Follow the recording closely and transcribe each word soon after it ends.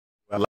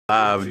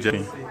live,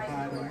 Jimmy.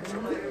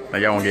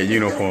 Like y'all want to get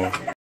uniform.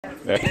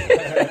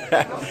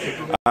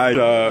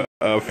 Alright,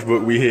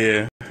 Facebook, we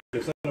here.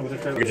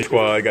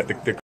 Squad got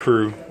the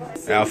crew.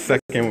 Our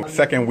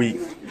second week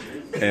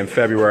in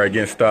February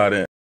getting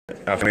started.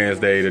 Our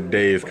Wednesday, the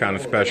day is kind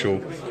of special.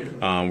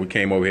 We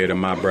came over here to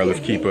my brother's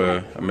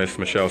keeper, Miss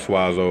Michelle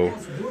Suazo,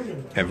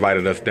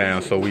 invited us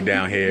down, so we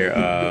down here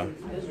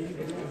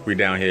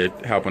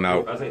helping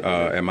out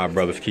at my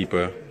brother's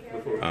keeper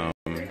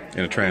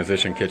in a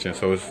transition kitchen.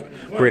 So it's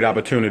a great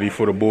opportunity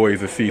for the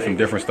boys to see some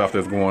different stuff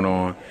that's going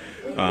on.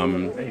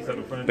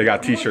 They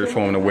got t-shirts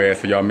for them to wear,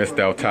 so y'all missed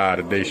out tie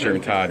today, shirt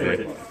and tie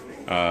day.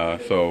 Got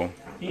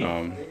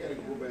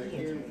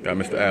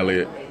Mr.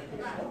 Elliott,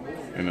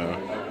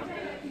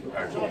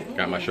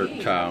 got my shirt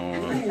and tie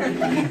on.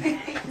 Hey,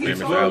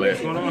 Mr.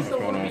 Elliott, what's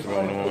going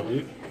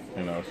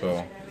on?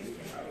 So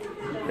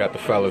got the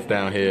fellas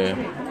down here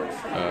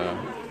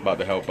about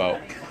to help out.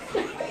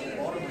 So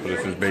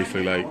this is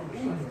basically like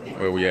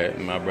where we at,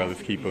 my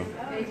brother's keeper.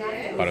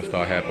 About to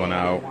start helping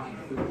out.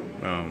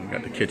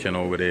 Got the kitchen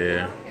over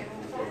there.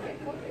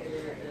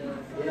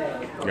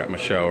 Got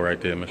Michelle right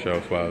there,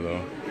 Michelle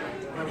Suazo.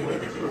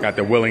 Got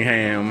the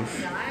Willinghams.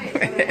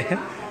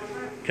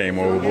 Came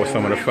over with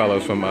some of the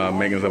fellas from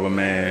Makings of a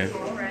Man.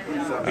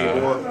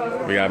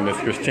 We got Miss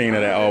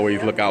Christina that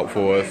always look out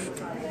for us.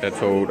 That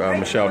told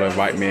Michelle to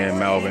invite me and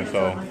Melvin.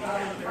 So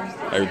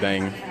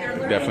everything,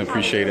 definitely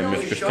appreciated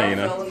Miss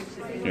Christina.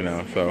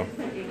 So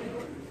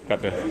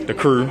got the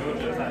crew,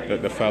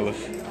 the fellas.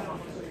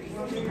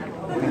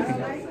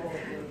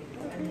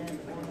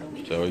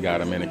 So we got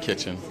them in the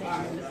kitchen.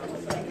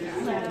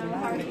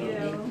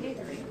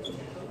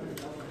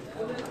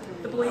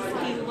 The boys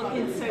keep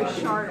looking so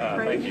sharp,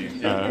 right? Thank you.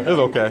 It's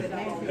okay.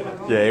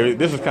 Yeah,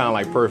 this is kind of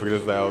like perfect.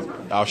 This is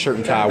our shirt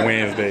and tie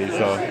Wednesday.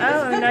 So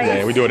nice.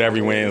 Yeah, we do it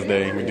every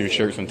Wednesday. We do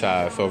shirts and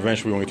ties. So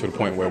eventually we get to the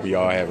point where we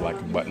all have like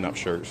a button-up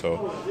shirt.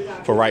 So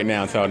for right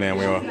now, until then,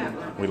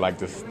 we like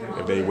this.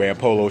 If they wear a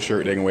polo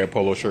shirt, they can wear a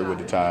polo shirt with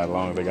the tie as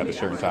long as they got the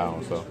shirt and tie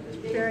on. So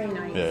very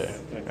nice. Yeah.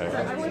 So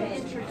I want to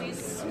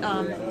introduce,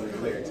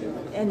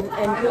 and you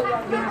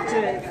have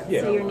to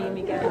say your name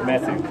again.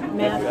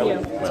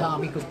 Matthew.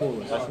 Tommy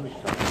Kapoor.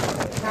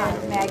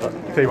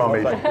 Tavon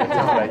Mason.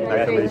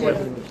 Nice to meet you.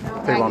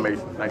 Tavon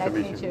Mason. Nice to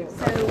meet you.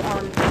 So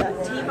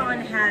Tavon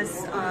has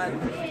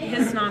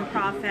his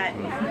nonprofit.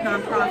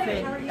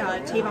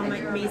 Tavon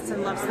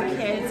Mason Loves the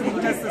Kids, and he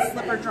does the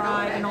slipper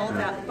drive and all of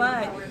that.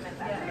 But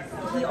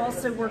he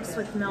also works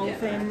with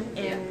Melvin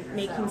in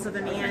Makings of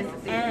a Man,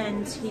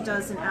 and he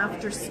does an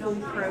after-school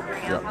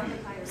program. Yeah.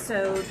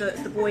 So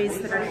the boys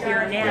that are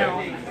here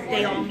now,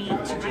 they all meet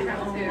to do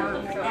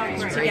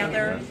homework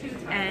together.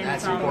 And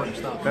That's important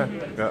stuff.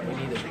 Yeah.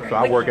 So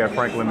I work at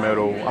Franklin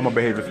Middle. I'm a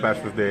behavior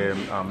specialist there.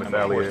 Miss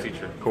Elliott,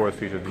 chorus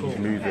teacher, teach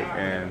music,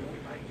 and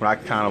when I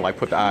kind of like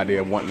put the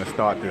idea of wanting to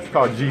start this, it's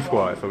called G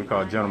Squad, so we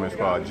call it Gentleman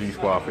Squad, G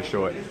Squad for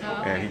short.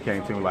 And he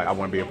came to me like, I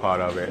want to be a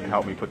part of it,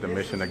 help me put the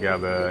mission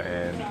together,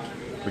 and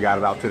we got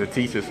it out to the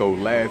teachers. So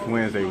last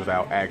Wednesday was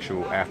our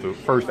actual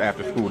first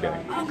after school day.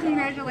 Oh,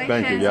 congratulations.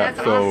 Thank you. Yeah.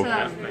 That's So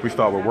awesome. we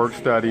start with work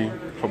study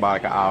for about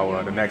like an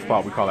hour. The next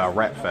part we call our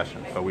rap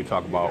session. So we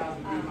talk about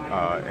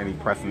any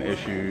pressing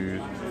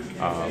issues,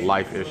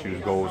 life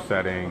issues, goal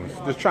settings,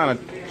 just trying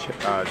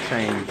to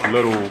change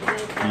little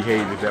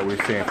behaviors that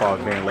we're seeing as far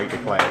as being late to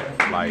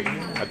class, like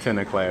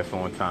attending class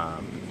on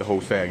time, the whole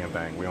sagging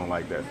thing. We don't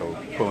like that. So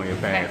pulling your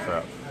pants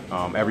up.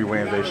 Every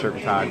Wednesday, shirt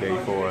and tie day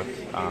for us,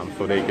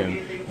 so they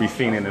can be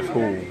seen in the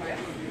school.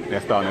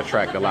 They're starting to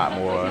attract a lot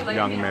more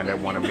young men that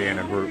want to be in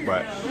the group.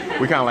 But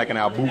we kind of like in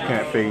our boot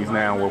camp phase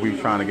now, where we're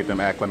trying to get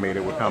them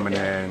acclimated. We're coming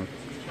in,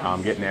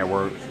 getting their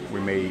work.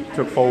 We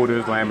took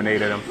folders,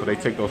 laminated them, so they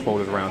take those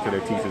folders around to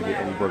their teachers,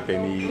 get any work they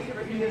need.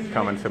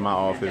 Come into my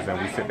office and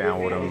we sit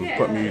down with them,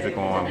 put music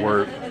on,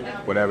 work,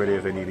 whatever it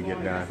is they need to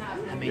get done.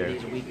 How many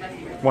days a week?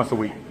 Once a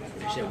week.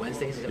 You said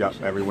Wednesdays?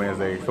 Yep, every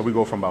Wednesday. So we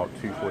go from about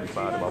 2:45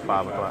 to about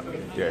 5 o'clock.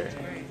 Yeah.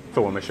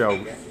 So when Michelle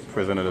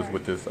presented us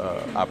with this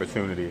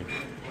opportunity,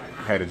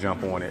 I had to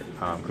jump on it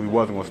because we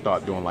wasn't going to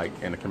start doing like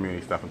in the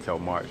community stuff until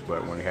March.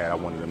 But when I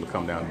wanted them to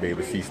come down and be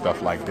able to see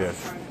stuff like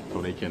this,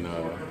 so they can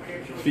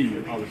see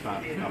other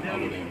stuff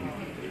other than.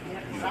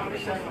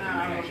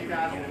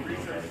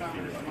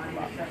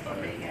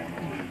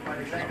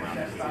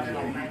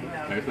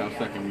 That's our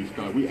second we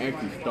started. We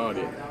actually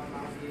started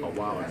a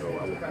while ago.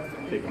 I would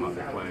take them out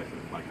to classes,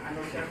 like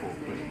before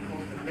Christmas.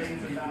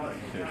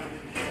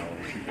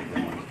 She could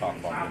bring us talk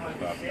about different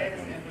stuff that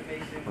can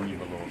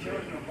breathe a little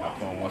bit.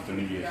 So once the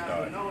new year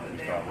started,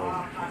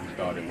 we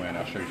started wearing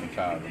our shirts and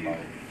ties about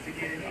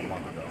a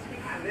month ago. So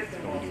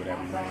we do it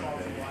every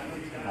Wednesday.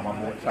 My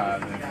bought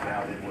ties in,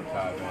 Sally bought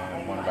ties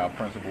in. One of our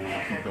principals,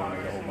 he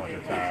donated a whole bunch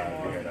of ties.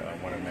 We had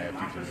one of the math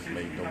teachers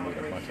donate a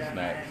bunch of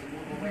snacks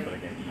so they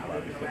can eat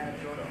while they're sitting.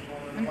 So.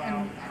 And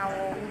how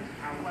old?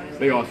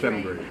 They all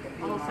 7th grade.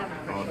 All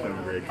 7th grade. All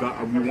 7th grade. So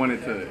we wanted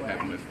to have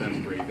them in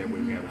 7th grade. That way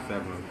we have a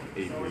 7th,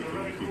 8th grade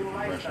so we see the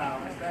progression.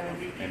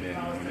 And then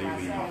when they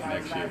leave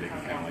next year, they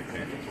can kind of like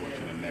pass the torch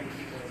in the next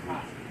week.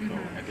 So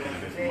at the end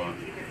of this month,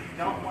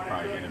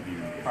 probably interview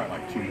probably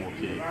like 2 more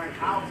kids. A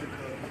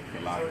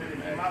lot of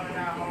them have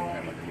like a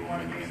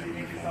little mini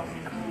interview for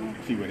them,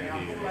 see where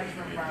that is. If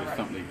there's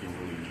something they can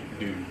really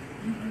do,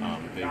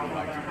 if they would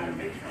like to do,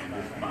 and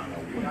just find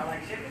out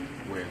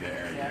where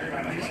their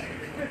area is.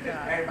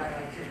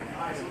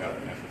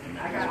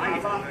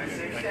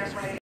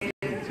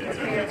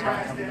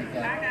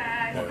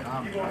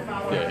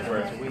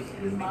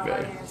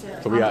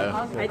 So we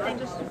got. I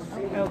think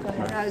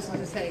I was going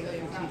to say,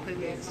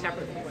 completely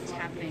separate from what's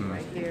happening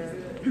right here.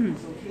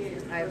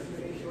 I've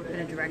been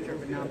a director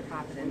of a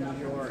nonprofit in New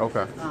York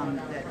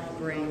that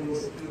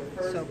brings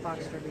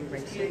soapbox derby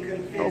racing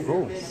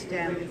and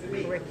STEM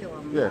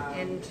curriculum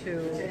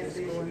into the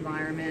school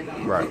environment.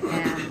 Right.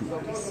 And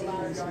what we see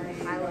in some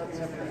pilots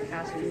over the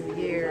past few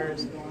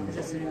years is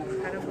it's an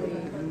incredibly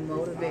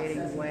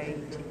motivating way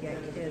to get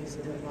kids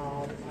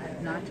involved,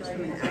 not just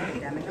from an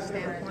academic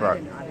standpoint,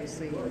 and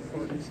obviously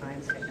important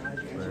science,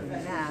 technology, and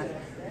that,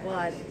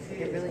 but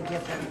it really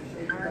gives them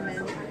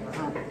empowerment.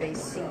 They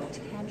see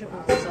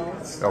tangible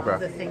results of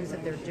the things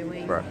that they're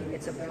doing.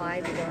 It's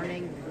applied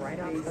learning right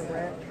off the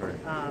rip.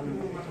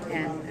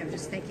 And I'm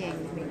just thinking,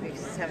 maybe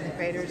 7th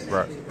graders is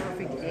a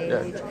perfect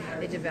age.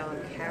 They develop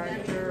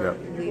character,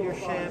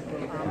 leadership,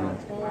 a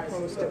whole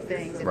host of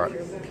things. And if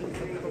you're looking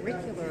for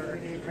curricular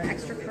or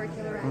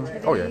extracurricular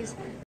activities,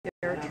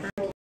 there are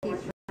turnkey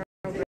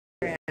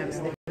programs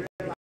that you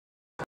can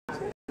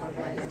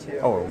to.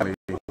 Oh, I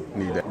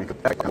need that because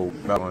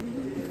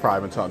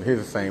private and talking. Here's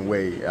the same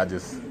way.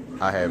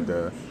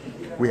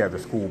 We have the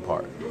school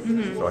part.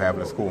 So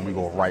having the school, and we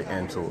go right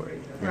into it,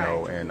 you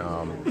know, and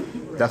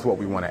that's what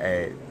we want to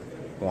add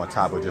on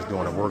top of just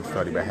doing a work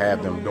study, but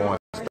have them doing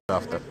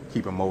stuff to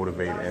keep them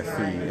motivated and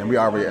see. And we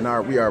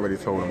already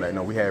told them that,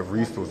 no, we have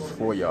resources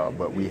for y'all,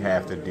 but we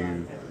have to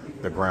do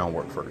the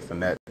groundwork first,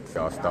 and that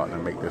y'all starting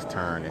to make this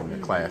turn in the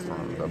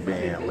classrooms of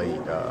being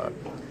late,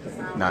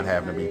 not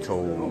having to be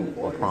told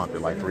or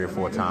prompted like 3 or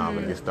 4 times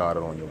to get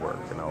started on your work,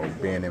 you know,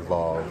 being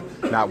involved,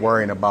 not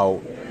worrying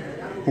about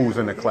who's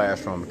in the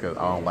classroom because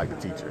I don't like the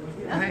teacher.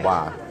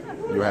 Why?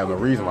 You have a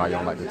reason why you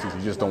don't like the teacher.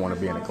 You just don't want to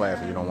be in the class,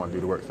 or you don't want to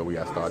do the work. So we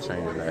got to start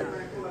changing that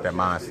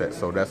mindset.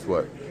 So that's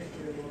what,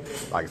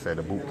 like I said,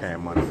 the boot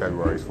camp month,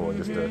 February is for,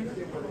 just to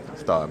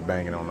start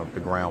banging on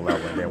the ground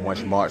level. And then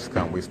once March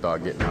comes, we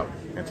start getting out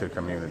into the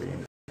community.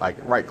 Like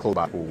right close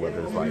by school,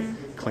 whether it's like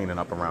cleaning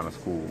up around the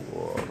school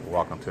or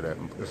walking to the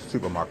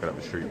supermarket up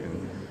the street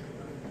and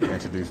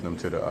introducing them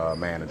to the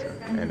manager,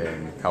 and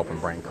then helping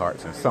bring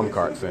carts and some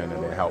carts in,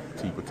 and then help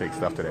people take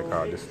stuff to their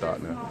car. Just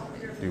starting to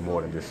do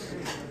more than just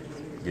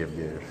give,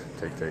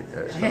 take.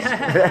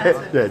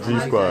 Yeah, G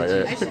Squad.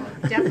 Yeah. I should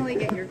definitely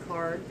get your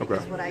card,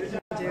 because what I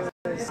can do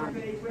is,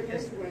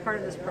 as part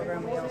of this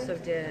program, we also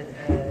did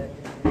a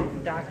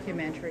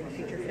documentary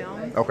feature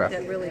film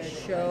that really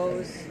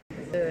shows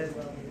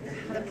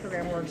how the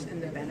program works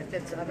and the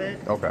benefits of it.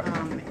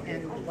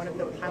 And one of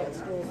the pilot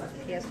schools is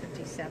PS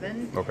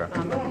 57. But we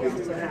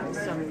also have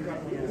some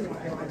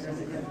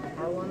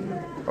Harlem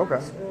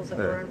schools that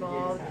were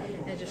involved,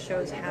 and it just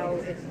shows how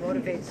it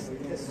motivates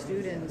the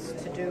students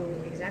to do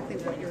exactly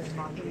what you're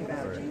talking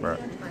about. To be on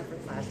time for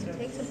class, to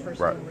take some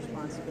personal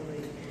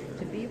responsibility,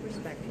 to be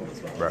respectful,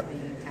 as well as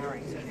being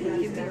empowering. So if you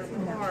give me your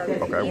card,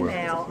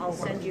 email, I'll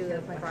send you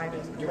the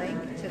private link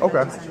to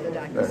the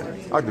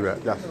documentary. I'll do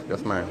that.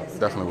 Yes, ma'am.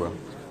 Definitely will.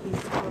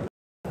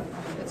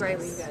 That's great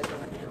what you guys are.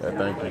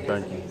 Yeah,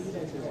 thank you.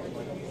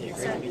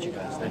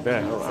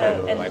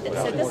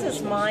 So this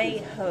is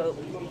my hope,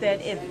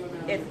 that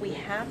if we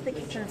have the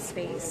kitchen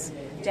space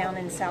down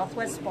in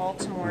Southwest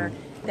Baltimore,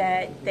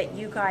 that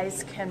you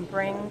guys can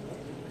bring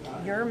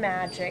your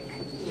magic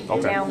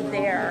down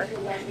there.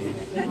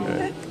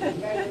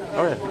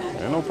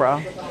 No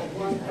problem.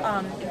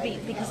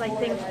 Because I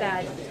think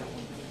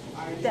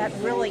that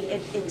really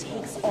it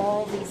takes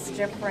all these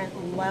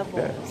different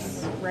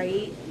levels,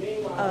 right,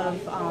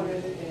 of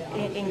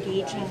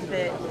engaging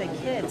the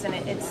kids, and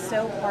it's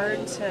so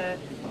hard to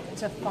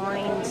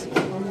find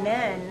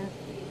men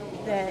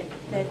that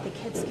the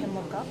kids can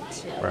look up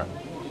to,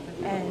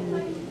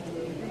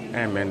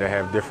 and men that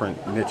have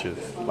different niches.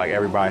 Like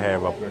everybody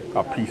have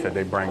a piece that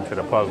they bring to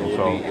the puzzle.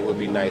 So it would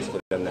be nice for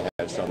them to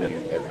have something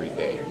every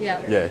day.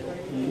 Yeah.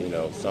 You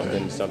know,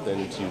 something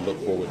to look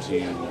forward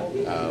to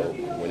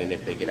when and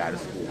if they get out of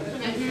school.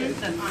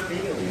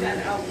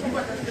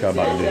 How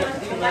about you?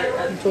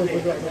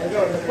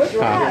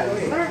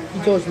 He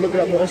told us to look it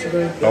up on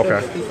Instagram.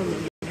 Okay.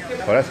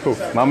 Oh, that's cool.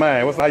 My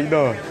man, how you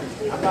doing?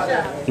 You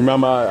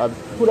remember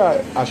who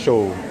I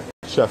showed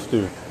Chef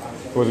Stu?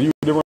 Was it you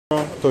that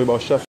told you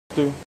about Chef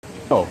Stu?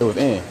 No, it was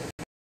Ann.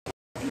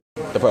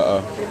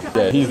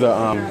 He's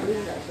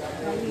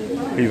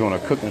on a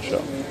cooking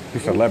show.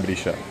 He's a celebrity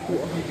chef.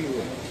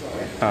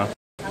 I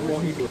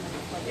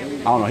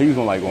don't know. He was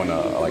on a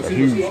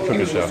huge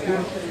cooking show.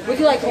 Was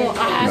he like on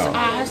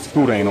Eyes?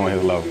 Scooter ain't on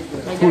his level.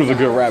 Scooter's a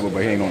good rapper,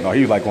 but he ain't on. No,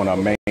 he's like on a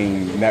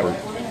main network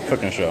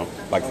cooking show,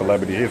 like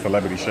celebrity. He's a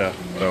celebrity chef.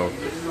 So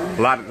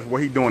a lot of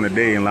what he doing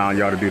today and allowing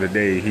y'all to do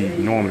today, he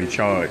normally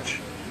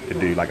charge to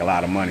do like a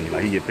lot of money.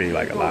 Like he get paid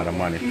like a lot of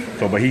money.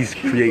 So, but he's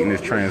creating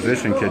this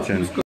transition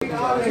kitchen.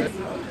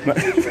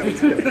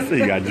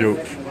 He got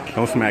jokes.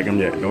 Don't smack him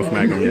yet. Don't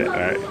smack him yet. All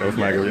right. Don't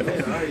smack him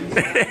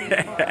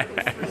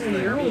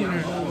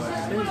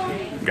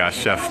yet. Got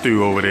Chef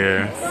Stu over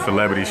there.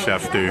 Celebrity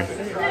Chef Stu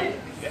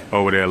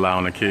over there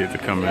allowing the kids to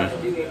come in.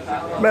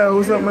 Man,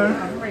 what's up,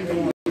 man?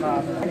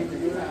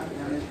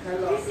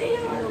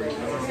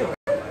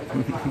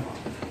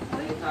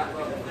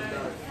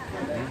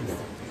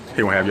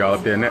 He won't have y'all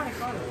up there next.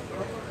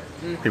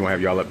 He won't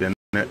have y'all up there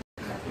next.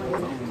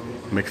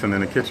 Mixing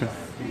in the kitchen.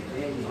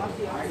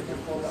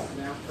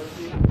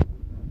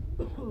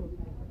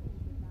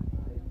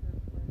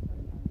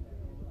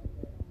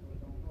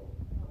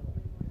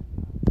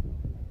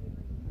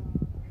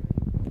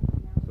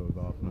 So it's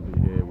awesome to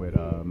be here with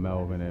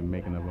Melvin and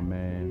Making of a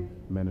Man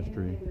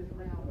Ministry.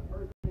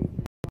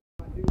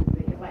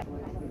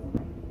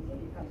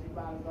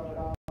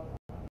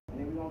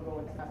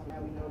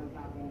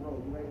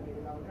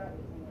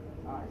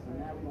 Alright, so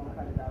now we're going to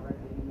cut it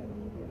directly in the middle.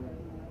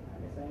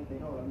 Same thing.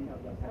 Hold on, let me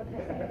help y'all.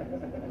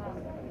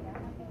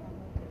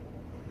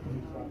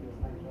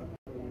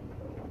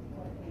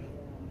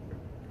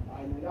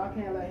 Alright, now y'all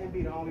can't let him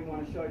be the only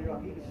one to show you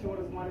up. He's the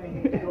shortest one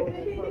in here. Go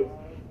first.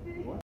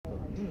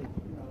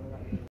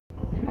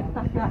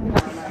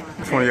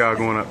 Which one of y'all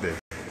going up there?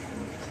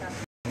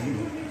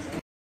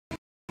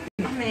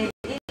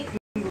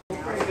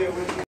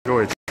 Go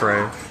ahead,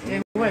 Trav.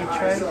 Yeah, wait,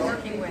 Trey.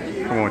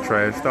 Come on,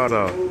 Trav. Start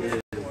off.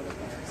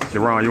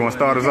 Jerron, you want to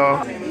start us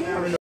off? You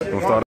want to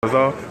start us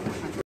off?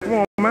 Come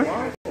on, man.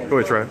 Go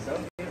ahead, Trav.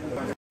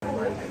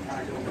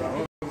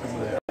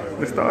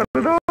 Let's start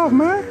it off,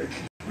 man.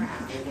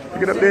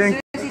 Get up there and...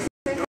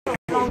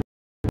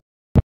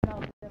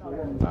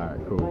 Alright,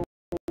 cool.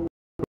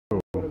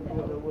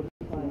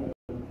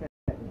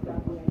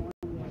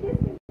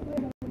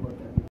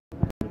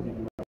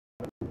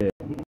 Yeah,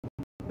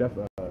 that's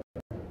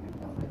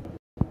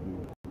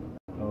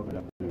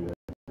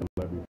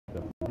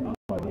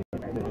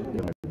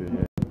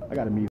I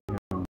gotta meet him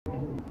a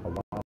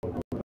while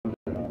ago.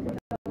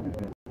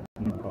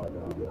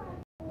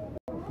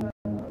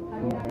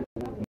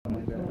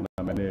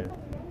 I'm there.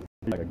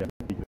 Like I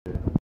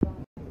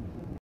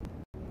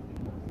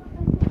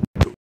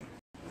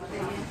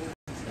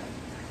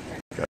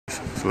guess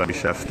Celebrity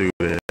Chef Stu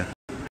there,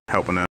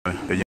 helping the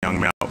young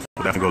man out. So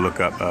definitely go look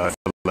up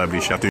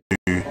Celebrity Chef Stu.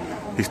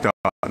 He's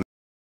starting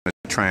the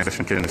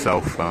transition kit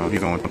himself.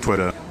 He's on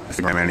Twitter,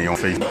 Instagram, and he's on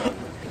Facebook.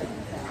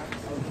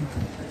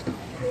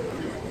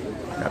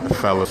 Got the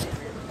fellas.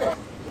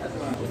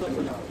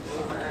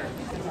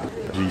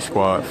 G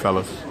Squad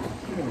fellas.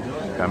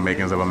 Got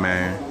Makings of a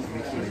Man.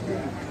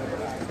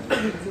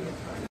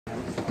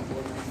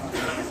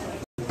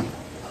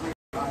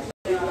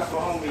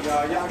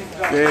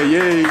 Yeah,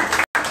 yeah.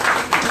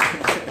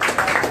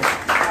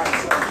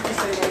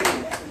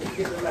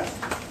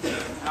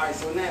 Alright,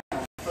 so now,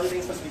 first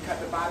thing's supposed to be cut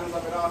the bottoms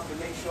of it off to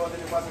make sure that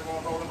it wasn't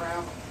going to roll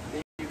around.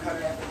 Then you cut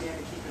it at the end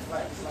to keep it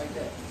flat, just like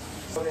that.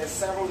 So there's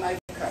several knife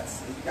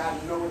cuts, and you got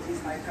to know what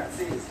these knife cuts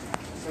is,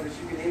 so that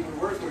you can able to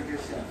work with your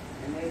chef.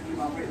 And maybe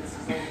my witnesses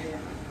over here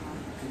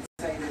can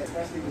say that,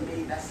 especially with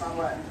me, that's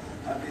somewhat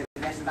of the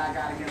advantage that I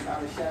got against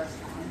other chefs,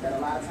 that a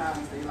lot of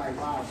times they like,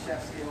 wow,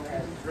 chef skill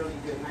has really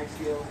good knife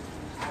skill.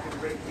 I can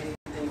break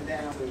anything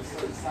down to a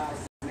certain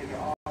size to make it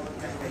all look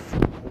that way. So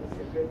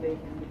it's a good thing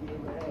for you to be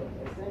able to have.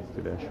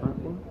 See that shrimp,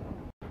 boy?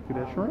 See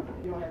that shrimp?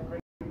 You don't have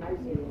great knife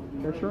skill.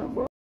 That shrimp,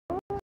 boy?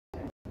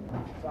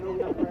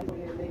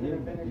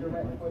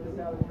 Vinaigrette for the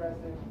salad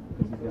dressing.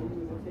 So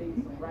you take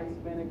some rice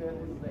vinegar.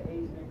 This is the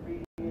Asian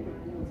ingredient.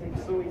 You take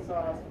soy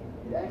sauce.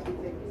 You actually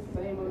take the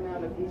same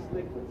amount of each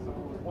liquid. So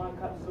it's 1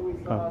 cup soy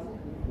sauce,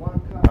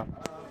 1 cup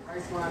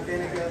rice wine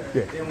vinegar,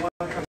 then 1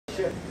 cup of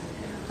sugar.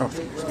 You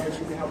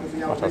can help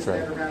me out mix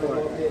that around a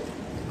little bit.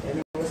 And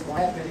then what's going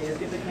to happen is,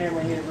 get the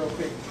camera here real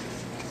quick.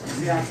 You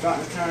see how I'm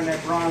starting to turn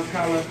that bronze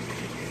color.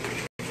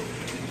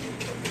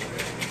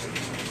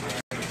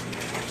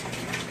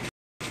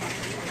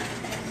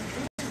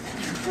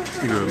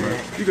 You good, man?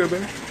 You good,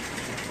 baby?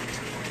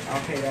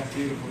 Okay, that's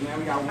beautiful. Now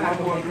we got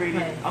one more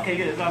ingredient. Okay,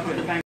 good. It's all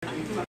good. Thank you.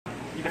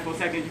 You back for a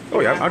second?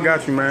 Oh, yeah, I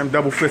got you, man. I'm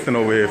double fisting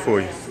over here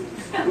for you.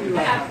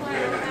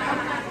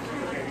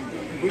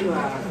 We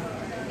live.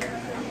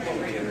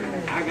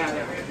 I got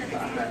it.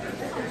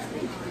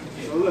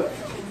 So look.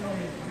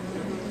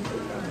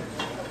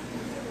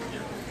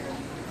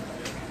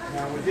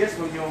 Now with this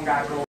one, you don't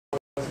got to go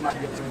as much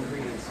of the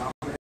ingredients. So I'm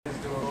going to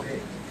just do a little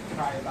bit.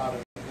 Try about a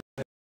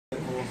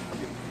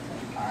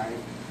Alright.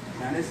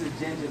 Now this is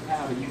ginger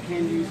powder. You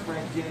can use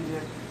fresh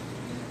ginger.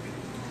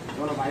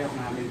 Don't nobody else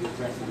know how to make this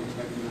dressing. I'm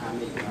expecting you know how to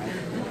make it,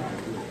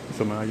 right?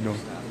 So, man, how you doing?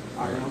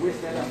 Alright, now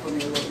whisk that up for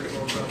me a little bit,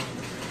 bro.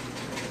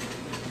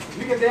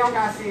 Because they don't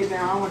gotta see it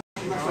now. I want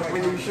to mess up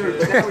when you sure.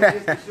 But that was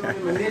just to show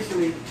them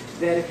initially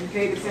that if you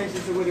paid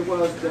attention to what it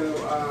was, the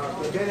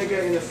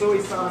vinegar and the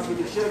soy sauce with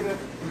the sugar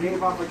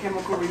gave off a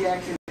chemical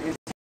reaction and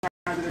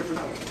turned it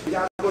into.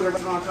 Y'all go to a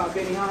restaurant called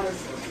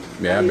Benihana's?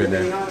 Yeah, I've been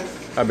there.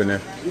 I've been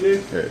there. You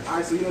do? Yeah. All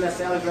right, so you know that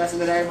salad dressing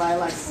that everybody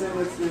likes,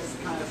 similar to this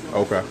kind of stuff.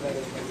 Okay.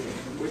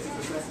 Which is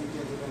the sesame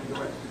ginger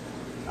vinegar.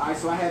 All right,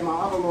 so I had my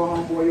other little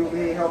homeboy over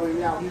here helping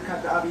me out. He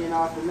cut the onion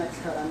off the next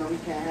cut. I know he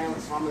can't handle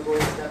it, so I'm going to go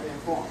ahead and step in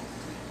for him.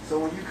 So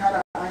when you cut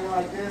an onion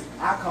like this,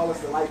 I call this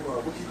the light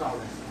bulb. What you call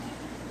this?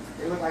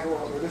 It look like a light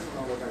bulb. This one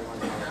don't look like a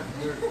light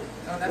bulb.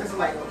 Oh, that's This the is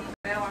light like bulb.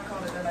 Now I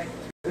call it the light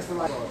bulb. This is the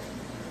light bulb.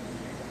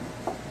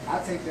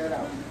 I take that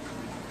out.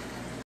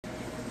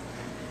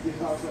 You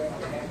know what I'm saying?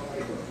 Like a half a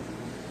light bulb.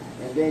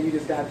 And then you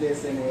just got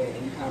this in there,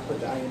 and you kind of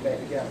put the onion back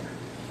together.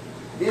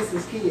 This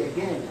is key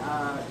again.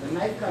 The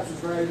knife cuts is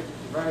very,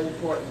 very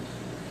important.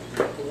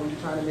 But when you're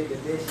trying to make a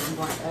dish, you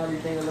want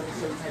everything to look a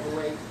certain type of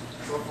way.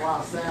 So for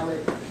our salad,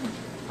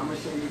 I'm gonna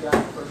show you guys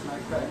the first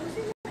knife cut.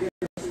 Get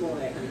a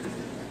spoon at me.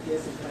 Get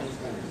some plain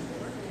spoons.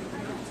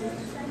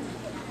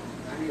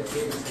 I need a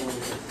bigger spoon.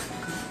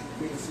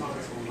 Need a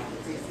smaller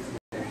spoon.